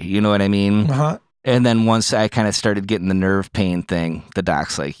surgery. You know what I mean? Uh-huh. And then once I kind of started getting the nerve pain thing, the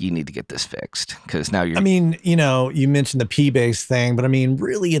doc's like, you need to get this fixed, because now you're... I mean, you mentioned the P-base thing, but I mean,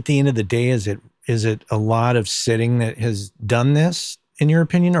 really at the end of the day, is it a lot of sitting that has done this, in your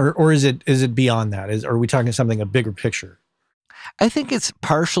opinion, or is it beyond that? Are we talking something a bigger picture? I think it's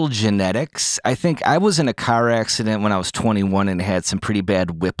partial genetics. I think I was in a car accident when I was 21 and had some pretty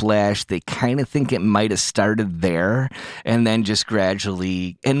bad whiplash. They kind of think it might have started there and then just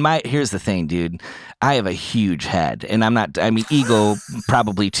gradually. And here's the thing, dude. I have a huge head, and ego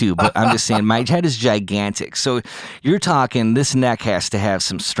probably too, but I'm just saying my head is gigantic. So you're talking this neck has to have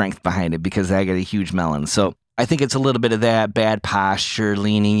some strength behind it, because I got a huge melon. So I think it's a little bit of that, bad posture,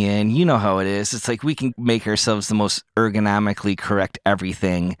 leaning in. You know how it is. It's like we can make ourselves the most ergonomically correct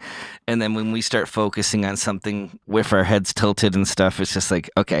everything. And then when we start focusing on something with our heads tilted and stuff, it's just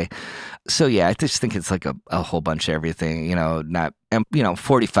like, okay. So yeah, I just think it's like a whole bunch of everything, I'm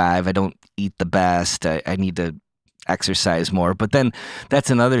 45. I don't eat the best. I need to exercise more. But then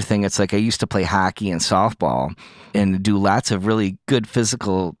that's another thing. It's like I used to play hockey and softball and do lots of really good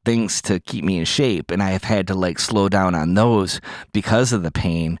physical things to keep me in shape. And I have had to like slow down on those because of the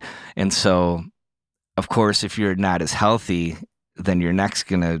pain. And so, of course, if you're not as healthy, then your neck's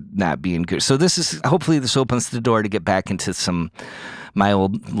going to not be in good. So hopefully this opens the door to get back into my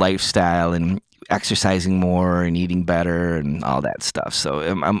old lifestyle and exercising more and eating better and all that stuff. So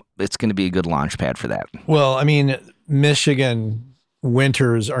it's going to be a good launch pad for that. Well, I mean, Michigan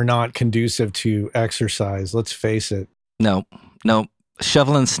winters are not conducive to exercise. Let's face it. No.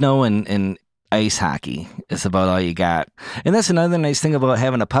 Shoveling snow and ice hockey is about all you got. And that's another nice thing about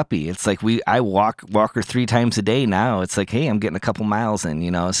having a puppy. It's like I walk her 3 times a day now. It's like, hey, I'm getting a couple miles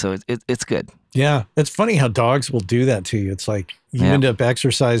in, so it's good. Yeah. It's funny how dogs will do that to you. It's like you end up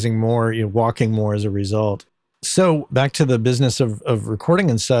exercising more, walking more as a result. So back to the business of recording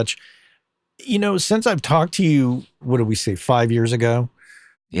and such, since I've talked to you, what did we say, 5 years ago?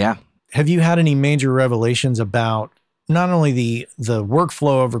 Yeah. Have you had any major revelations about not only the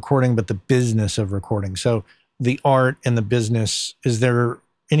workflow of recording, but the business of recording? So the art and the business, is there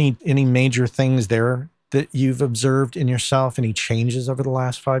any major things there that you've observed in yourself? Any changes over the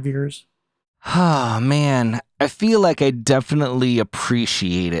last 5 years? Oh, man. I feel like I definitely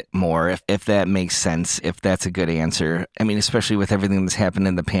appreciate it more, if that makes sense, if that's a good answer. I mean, especially with everything that's happened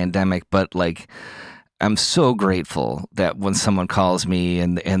in the pandemic, but like, I'm so grateful that when someone calls me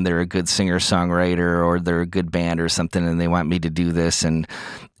and they're a good singer-songwriter or they're a good band or something and they want me to do this. And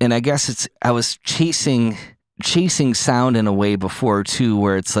I guess I was chasing sound in a way before too,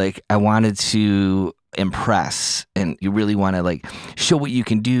 where it's like I wanted to impress and you really want to like show what you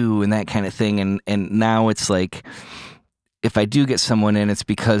can do and that kind of thing. And now it's like, if I do get someone in, it's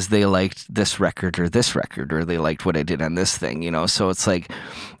because they liked this record or they liked what I did on this thing, So it's like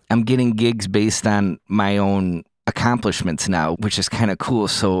I'm getting gigs based on my own accomplishments now, which is kind of cool.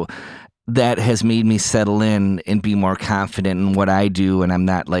 So that has made me settle in and be more confident in what I do. And I'm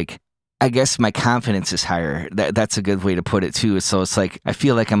not like, I guess my confidence is higher. That's a good way to put it too. So it's like, I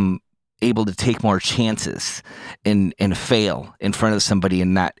feel like I'm able to take more chances and fail in front of somebody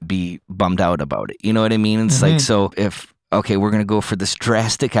and not be bummed out about it. You know what I mean? It's like, so okay, we're going to go for this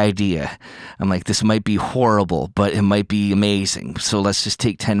drastic idea. I'm like, this might be horrible, but it might be amazing. So let's just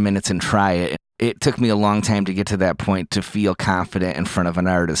take 10 minutes and try it. It took me a long time to get to that point, to feel confident in front of an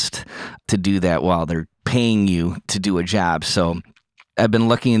artist to do that while they're paying you to do a job. So I've been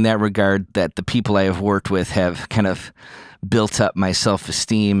lucky in that regard that the people I have worked with have kind of built up my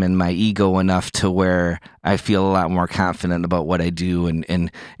self-esteem and my ego enough to where I feel a lot more confident about what I do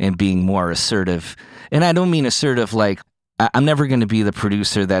and being more assertive. And I don't mean assertive like, I'm never going to be the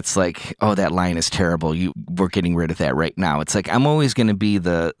producer that's like, oh, that line is terrible. We're getting rid of that right now. It's like, I'm always going to be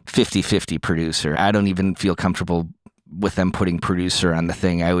the 50-50 producer. I don't even feel comfortable with them putting producer on the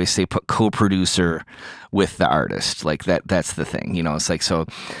thing. I always say put co-producer with the artist. Like that's the thing, it's like, so,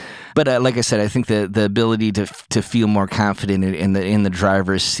 but like I said, I think the ability to feel more confident in the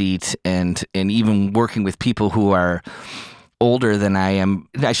driver's seat and even working with people who are older than I am.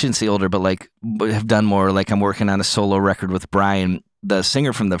 I shouldn't say older, but like have done more. Like I'm working on a solo record with Brian, the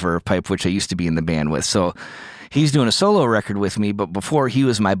singer from the Verve Pipe, which I used to be in the band with. So he's doing a solo record with me, but before he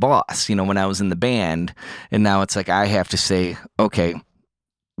was my boss, when I was in the band. And now it's like I have to say, okay,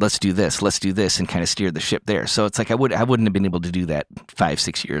 let's do this, and kind of steer the ship there. So it's like I wouldn't have been able to do that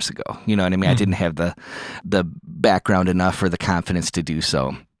 5-6 years ago. You know what I mean? I didn't have the background enough or the confidence to do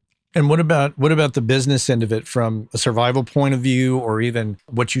so. And what about the business end of it from a survival point of view, or even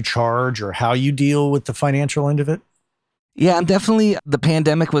what you charge or how you deal with the financial end of it? Yeah, I'm definitely, the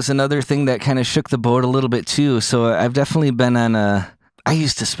pandemic was another thing that kind of shook the boat a little bit too. So I've definitely been I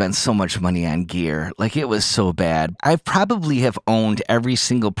used to spend so much money on gear. Like it was so bad. I probably have owned every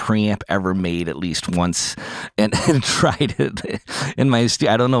single preamp ever made at least once and tried it in my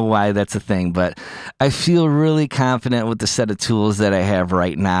studio. I don't know why that's a thing, but I feel really confident with the set of tools that I have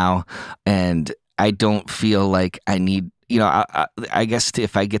right now. And I don't feel like I need, I guess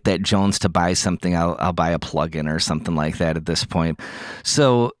if I get that Jones to buy something, I'll buy a plug-in or something like that at this point.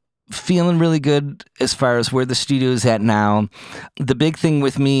 So feeling really good as far as where the studio is at now. The big thing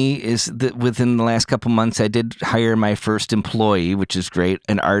with me is that within the last couple months, I did hire my first employee, which is great,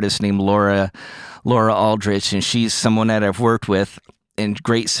 an artist named Laura Aldrich, and she's someone that I've worked with, and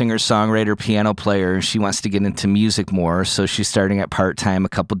great singer, songwriter, piano player. She wants to get into music more, so she's starting at part-time a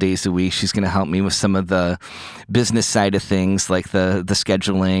couple days a week. She's going to help me with some of the business side of things, like the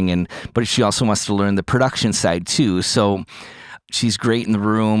scheduling, but she also wants to learn the production side too. So she's great in the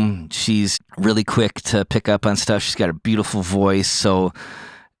room. She's really quick to pick up on stuff. She's got a beautiful voice. So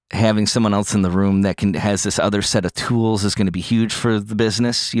having someone else in the room that has this other set of tools is going to be huge for the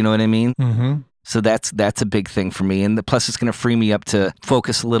business. You know what I mean? Mm-hmm. So that's a big thing for me. And plus it's going to free me up to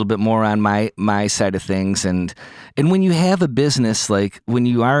focus a little bit more on my side of things. And when you have a business, like when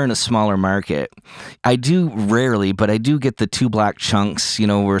you are in a smaller market, I do rarely, but I do get the 2-block chunks,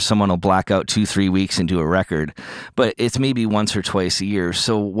 where someone will block out 2-3 weeks and do a record, but it's maybe once or twice a year.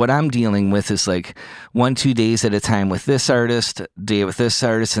 So what I'm dealing with is like 1-2 days at a time with this artist, day with this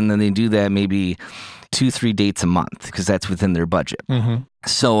artist. And then they do that maybe 2-3 dates a month because that's within their budget. Mm-hmm.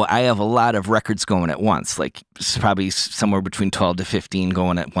 So I have a lot of records going at once, like it's probably somewhere between 12 to 15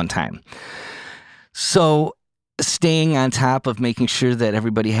 going at one time. So staying on top of making sure that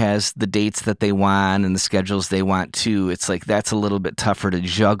everybody has the dates that they want and the schedules they want too, it's like that's a little bit tougher to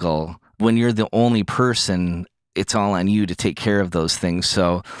juggle. When you're the only person, it's all on you to take care of those things.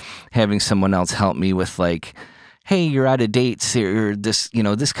 So having someone else help me with like, hey, you're out of dates here. This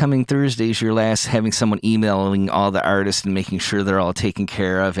coming Thursday is your last. Having someone emailing all the artists and making sure they're all taken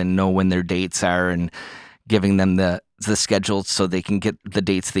care of and know when their dates are and giving them the schedule so they can get the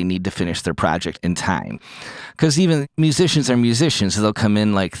dates they need to finish their project in time. Because even musicians are musicians. So they'll come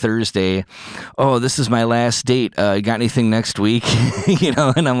in like Thursday. Oh, this is my last date. You got anything next week?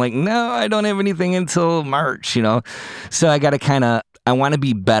 And I'm like, no, I don't have anything until March, So I got to I want to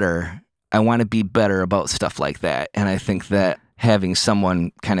be better. I want to be better about stuff like that. And I think that having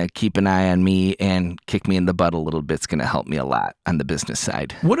someone kind of keep an eye on me and kick me in the butt a little bit is going to help me a lot on the business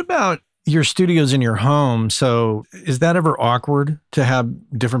side. What about your studios in your home? So is that ever awkward to have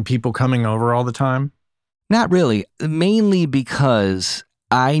different people coming over all the time? Not really. Mainly because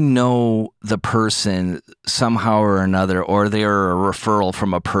I know the person somehow or another, or they're a referral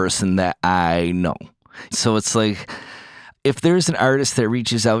from a person that I know. So it's like, if there's an artist that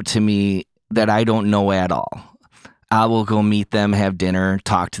reaches out to me that I don't know at all, I will go meet them, have dinner,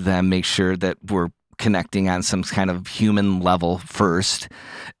 talk to them, make sure that we're connecting on some kind of human level first.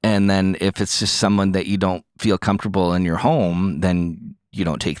 And then if it's just someone that you don't feel comfortable in your home, then you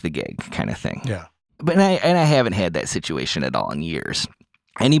don't take the gig kind of thing. Yeah. But I haven't had that situation at all in years.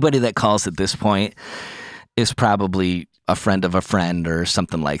 Anybody that calls at this point is probably a friend of a friend or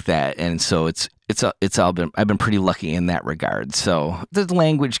something like that. And so I've been pretty lucky in that regard. So the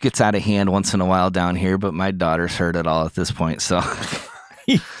language gets out of hand once in a while down here, but my daughter's heard it all at this point. So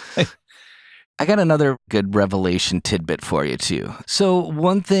I got another good revelation tidbit for you too. So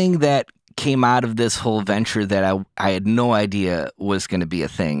one thing that came out of this whole venture that I had no idea was going to be a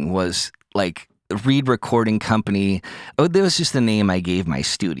thing was like Reed Recording Company. Oh, that was just the name I gave my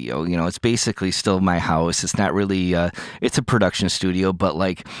studio. You know, it's basically still my house. It's not really, it's a production studio, but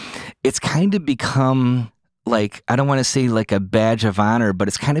like, it's kind of become like, I don't want to say like a badge of honor, but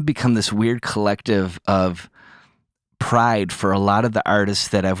it's kind of become this weird collective of pride for a lot of the artists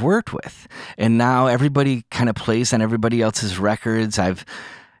that I've worked with. And now everybody kind of plays on everybody else's records. I've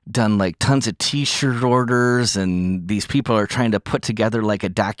done like tons of t-shirt orders, and these people are trying to put together like a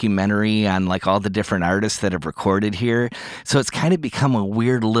documentary on like all the different artists that have recorded here. So it's kind of become a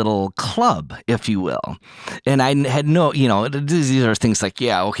weird little club, if you will. And I had no, you know, these are things like,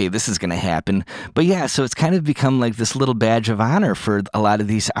 yeah, okay, this is going to happen. But yeah, so it's kind of become like this little badge of honor for a lot of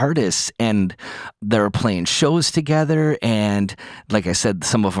these artists, and they're playing shows together. And like I said,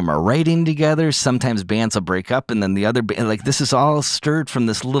 some of them are writing together. Sometimes bands will break up, and then the other band, like this is all stirred from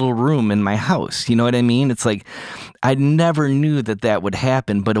this little room in my house. You know what I mean? It's like, I never knew that would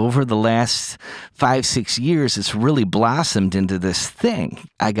happen, but over the last 5-6 years, it's really blossomed into this thing.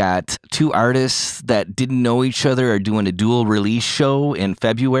 I got 2 artists that didn't know each other are doing a dual release show in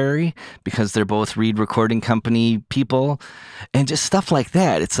February because they're both Reed Recording Company people, and just stuff like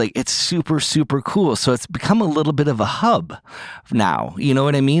that. It's like, it's super, super cool. So it's become a little bit of a hub now. You know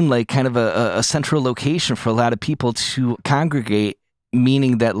what I mean? Like kind of a central location for a lot of people to congregate.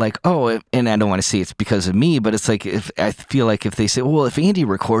 Meaning that like, oh, and I don't want to say it's because of me, but it's like, if I feel like if they say, well, if Andy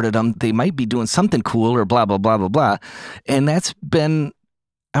recorded them, they might be doing something cool or blah, blah, blah, blah, blah. And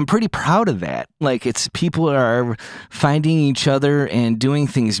I'm pretty proud of that. Like it's people are finding each other and doing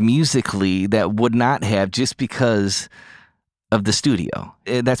things musically that would not have just because of the studio.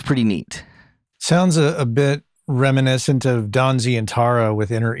 That's pretty neat. Sounds a bit reminiscent of Don Z and Tara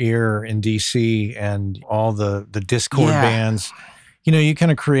with Inner Ear in DC and all the Discord bands. You know, you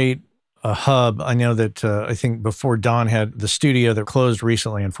kind of create a hub. I know that I think before Don had the studio that closed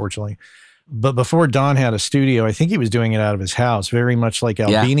recently, unfortunately, but before Don had a studio, I think he was doing it out of his house, very much like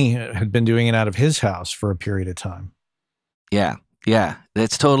Albini had been doing it out of his house for a period of time. Yeah. Yeah,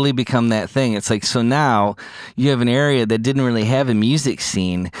 that's totally become that thing. It's like, so now you have an area that didn't really have a music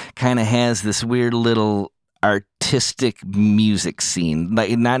scene, kind of has this weird little artistic music scene,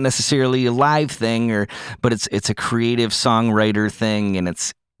 like not necessarily a live thing, but it's a creative songwriter thing, and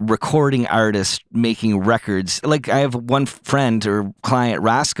it's recording artists making records. Like I have one friend or client,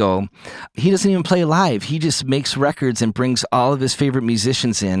 Roscoe. He doesn't even play live. He just makes records and brings all of his favorite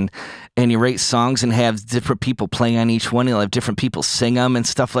musicians in, and he writes songs and has different people play on each one. He'll have different people sing them and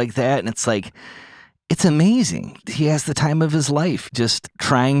stuff like that. And it's like, it's amazing. He has the time of his life just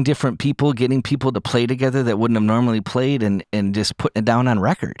trying different people, getting people to play together that wouldn't have normally played, and just putting it down on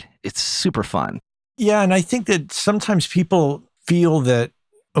record. It's super fun. Yeah, and I think that sometimes people feel that,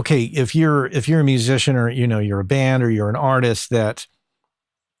 okay, if you're a musician or, you know, you're a band or you're an artist, that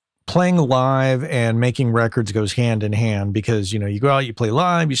playing live and making records goes hand in hand because, you know, you go out, you play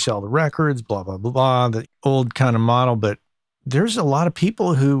live, you sell the records, blah, blah, blah, blah, the old kind of model. But there's a lot of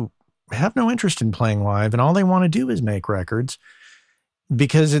people who have no interest in playing live, and all they want to do is make records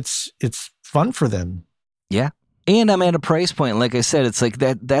because it's fun for them. Yeah. And I'm at a price point, like I said, it's like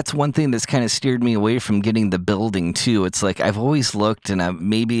that's one thing that's kind of steered me away from getting the building too. It's like I've always looked, and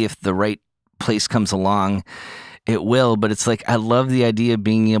maybe if the right place comes along, it will, but it's like I love the idea of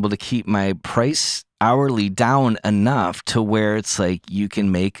being able to keep my price hourly down enough to where it's like you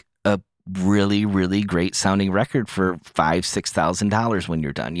can make a really, really great sounding record for $5,000-$6,000 when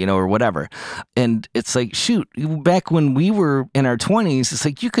you're done, you know, or whatever. And it's like, shoot, back when we were in our 20s, it's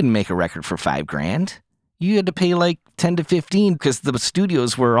like you couldn't make a record for $5,000. You had to pay like 10 to 15 because the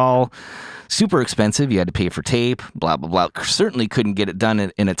studios were all super expensive. You had to pay for tape, blah, blah, blah. Certainly couldn't get it done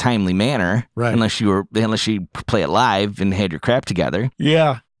in a timely manner, right? Unless you play it live and had your crap together.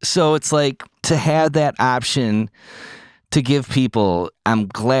 Yeah. So it's like to have that option to give people, I'm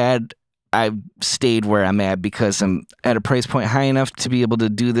glad I've stayed where I'm at because I'm at a price point high enough to be able to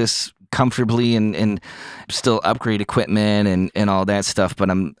do this comfortably and still upgrade equipment and all that stuff, but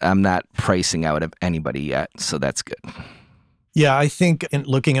I'm not pricing out of anybody yet, so that's good. Yeah, I think in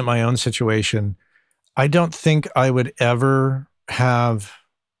looking at my own situation, I don't think I would ever have,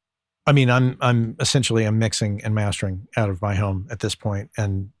 I mean, I'm essentially mixing and mastering out of my home at this point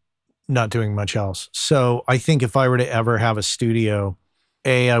and not doing much else. So I think if I were to ever have a studio,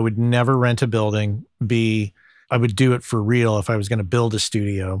 A, I would never rent a building. B, I would do it for real if I was going to build a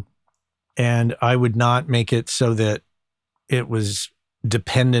studio. And I would not make it so that it was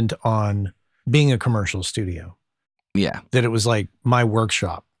dependent on being a commercial studio. Yeah. That it was like my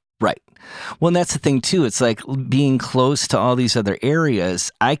workshop. Right. Well, and that's the thing too. It's like being close to all these other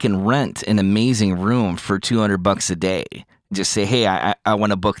areas, I can rent an amazing room for $200 a day. just say, hey, I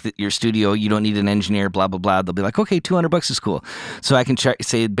want to book your studio. You don't need an engineer, blah, blah, blah. They'll be like, okay, $200 is cool. So I can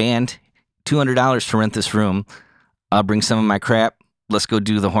say, band, $200 to rent this room. I'll bring some of my crap. Let's go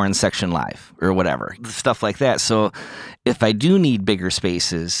do the horn section live or whatever, stuff like that. So if I do need bigger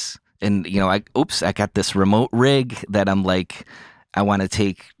spaces and, I got this remote rig that I'm like, I want to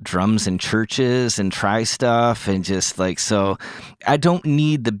take drums in churches and try stuff and just like, so I don't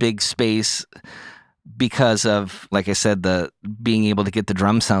need the big space because of, like I said, the being able to get the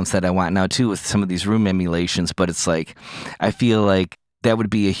drum sounds that I want now too with some of these room emulations. But it's like, I feel like that would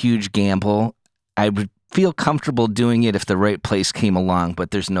be a huge gamble. I would feel comfortable doing it if the right place came along,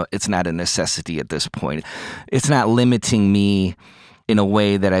 but it's not a necessity at this point. It's not limiting me in a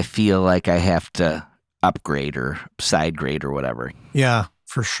way that I feel like I have to upgrade or side grade or whatever. Yeah,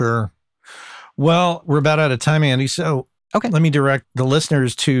 for sure. Well, we're about out of time, Andy. So okay, let me direct the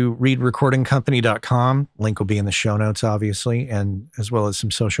listeners to reedrecordingcompany.com. Link will be in the show notes, obviously, and as well as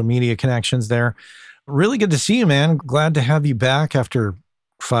some social media connections there. Really good to see you, man. Glad to have you back after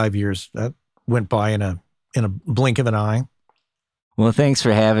 5 years. That went by in a blink of an eye. Well, thanks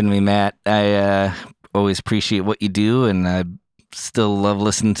for having me, Matt. I always appreciate what you do, and I still love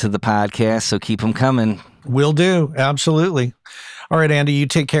listening to the podcast, so keep them coming. Will do. Absolutely. All right, Andy, you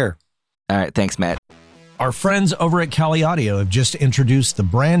take care. All right. Thanks, Matt. Our friends over at Cali Audio have just introduced the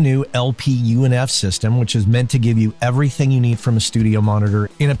brand new LP UNF system, which is meant to give you everything you need from a studio monitor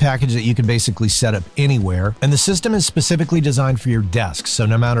in a package that you can basically set up anywhere. And the system is specifically designed for your desk. So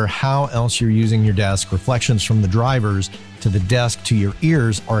no matter how else you're using your desk, reflections from the drivers to the desk to your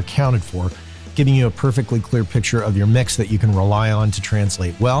ears are accounted for, giving you a perfectly clear picture of your mix that you can rely on to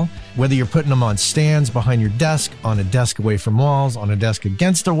translate well. Whether you're putting them on stands behind your desk, on a desk away from walls, on a desk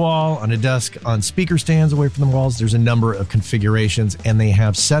against a wall, on a desk on speaker stands away from the walls, there's a number of configurations, and they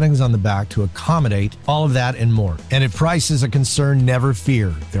have settings on the back to accommodate all of that and more. And if price is a concern, never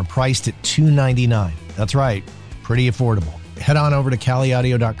fear. They're priced at $299. That's right, pretty affordable. Head on over to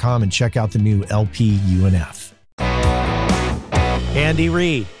caliaudio.com and check out the new LP UNF. Andy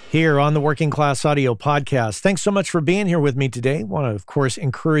Reed here on the Working Class Audio Podcast. Thanks so much for being here with me today. I want to, of course,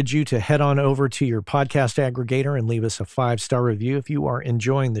 encourage you to head on over to your podcast aggregator and leave us a 5-star review if you are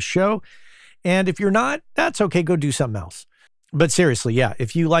enjoying the show. And if you're not, that's okay. Go do something else. But seriously, yeah,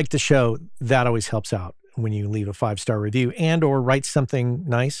 if you like the show, that always helps out when you leave a 5-star review and or write something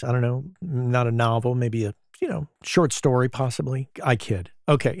nice. I don't know, not a novel, maybe a short story, possibly. I kid.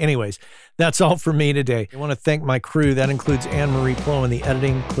 Okay, anyways, that's all for me today. I want to thank my crew. That includes Anne-Marie Plo in the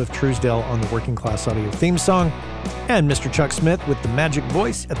editing, Cliff Truesdale on the Working Class Audio theme song, and Mr. Chuck Smith with the magic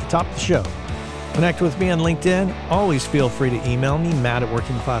voice at the top of the show. Connect with me on LinkedIn. Always feel free to email me,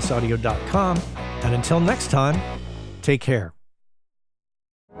 matt@workingclassaudio.com. And until next time, take care.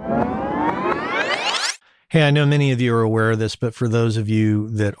 Hey, I know many of you are aware of this, but for those of you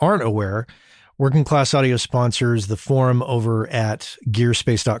that aren't aware, Working Class Audio sponsors the forum over at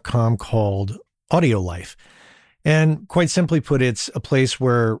gearspace.com called Audio Life. And quite simply put, it's a place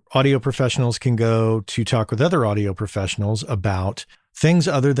where audio professionals can go to talk with other audio professionals about things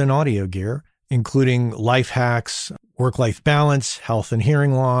other than audio gear, including life hacks, work-life balance, health and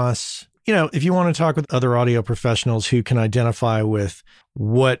hearing loss. If you want to talk with other audio professionals who can identify with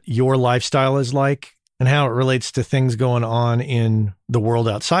what your lifestyle is like and how it relates to things going on in the world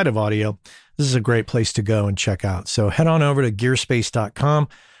outside of audio, this is a great place to go and check out. So head on over to gearspace.com,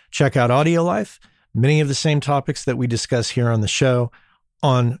 check out Audio Life, many of the same topics that we discuss here on the show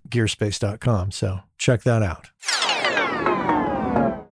on gearspace.com. So check that out.